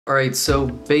Alright, so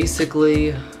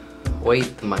basically,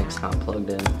 wait, the mic's not plugged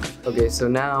in. Okay, so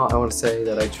now I want to say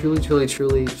that I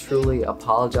truly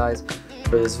apologize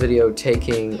for this video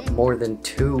taking more than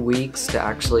 2 weeks to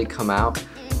actually come out.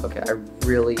 Okay, I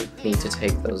really need to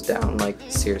take those down, like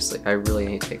seriously, I really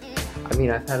need to take, I mean,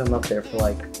 I've had them up there for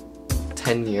like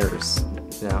 10 years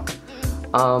now.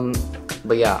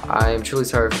 But yeah, I'm truly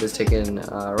sorry for this taking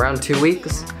around 2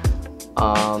 weeks.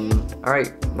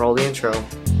 Alright, roll the intro.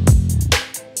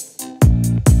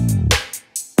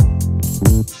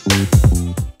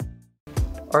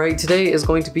 Alright, today is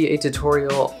going to be a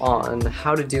tutorial on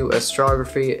how to do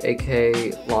astrography,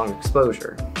 aka long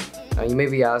exposure. Now you may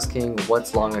be asking,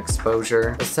 what's long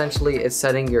exposure? Essentially, it's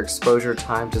setting your exposure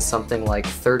time to something like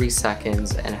 30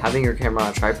 seconds and having your camera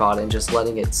on a tripod and just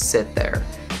letting it sit there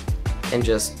and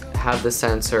just have the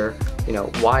sensor, you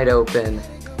know, wide open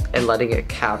and letting it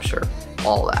capture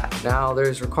all that. Now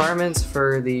there's requirements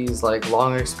for these like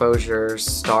long exposure,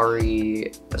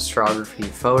 starry astrography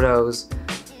photos.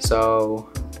 So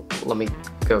let me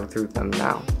go through them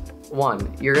now.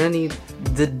 1, you're gonna need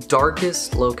the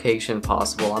darkest location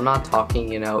possible. I'm not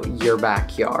talking, you know, your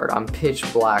backyard. I'm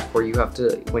pitch black where you have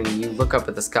to, when you look up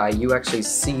at the sky, you actually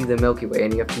see the Milky Way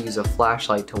and you have to use a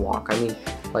flashlight to walk. I mean,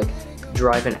 like,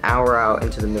 drive an hour out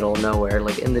into the middle of nowhere,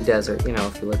 like in the desert, you know,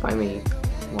 if you live by me.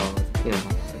 Well, you know,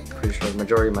 I'm pretty sure the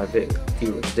majority of my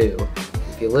viewers do.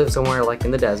 If you live somewhere like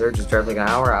in the desert, just drive like an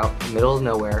hour out, middle of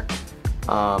nowhere,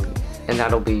 and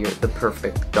that'll be the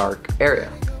perfect dark area.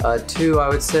 2, I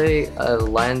would say a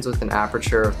lens with an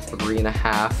aperture of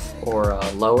 3.5 or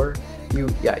lower. You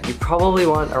probably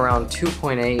want around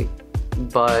 2.8,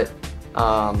 but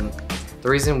the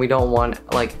reason we don't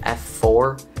want like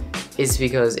f4 is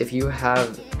because if you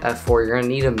have f4, you're gonna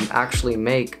need to actually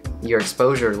make your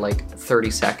exposure like 30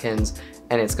 seconds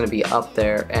and it's gonna be up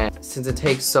there, and since it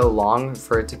takes so long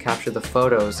for it to capture the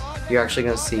photos, you're actually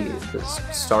gonna see the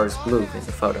stars move in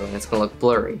the photo and it's gonna look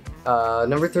blurry.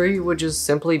 Number 3 would just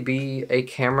simply be a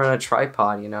camera and a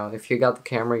tripod. You know, if you got the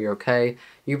camera, you're okay.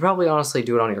 You probably honestly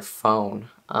do it on your phone.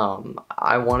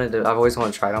 I've always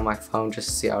wanted to try it on my phone just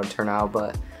to see how it would turn out,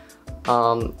 but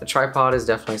a tripod is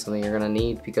definitely something you're gonna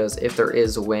need, because if there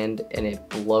is wind and it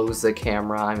blows the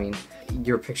camera, I mean,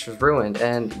 your picture's ruined,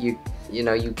 and you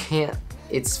know, you can't,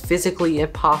 it's physically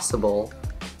impossible,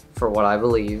 for what I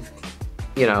believe,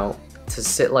 you know, to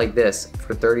sit like this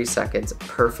for 30 seconds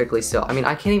perfectly still. I mean,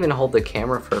 I can't even hold the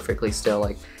camera perfectly still.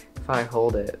 Like, if I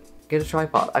hold it, get a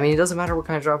tripod. I mean, it doesn't matter what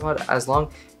kind of tripod, as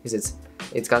long as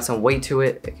it's got some weight to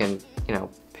it, it can, you know,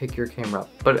 pick your camera up.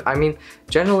 But I mean,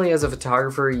 generally as a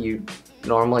photographer, you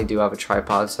normally do have a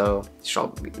tripod, so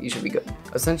you should be good.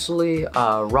 Essentially,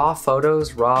 raw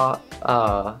photos,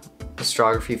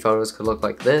 astrography photos could look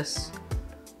like this.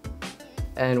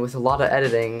 And with a lot of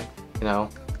editing, you know,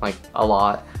 like a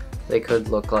lot, they could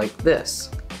look like this.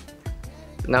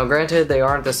 Now granted, they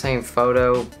aren't the same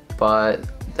photo, but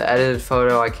the edited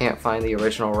photo, I can't find the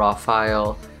original raw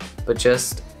file, but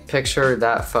just picture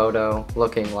that photo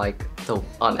looking like the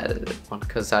unedited one,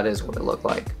 because that is what it looked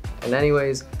like. And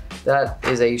anyways, that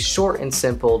is a short and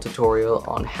simple tutorial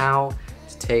on how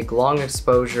to take long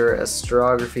exposure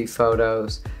astrography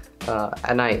photos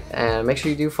at night. And make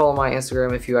sure you do follow my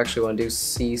Instagram if you actually want to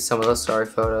see some of those starry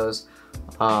photos.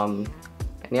 And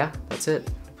yeah, that's it.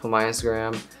 I'll put my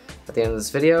Instagram at the end of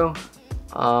this video.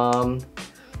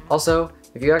 Also,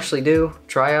 if you actually do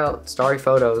try out starry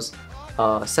photos,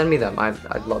 send me them.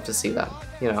 I'd love to see them,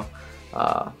 you know.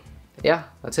 Yeah,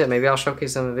 that's it. Maybe I'll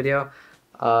showcase them in the video.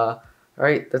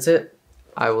 Alright, that's it.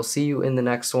 I will see you in the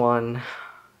next one.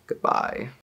 Goodbye.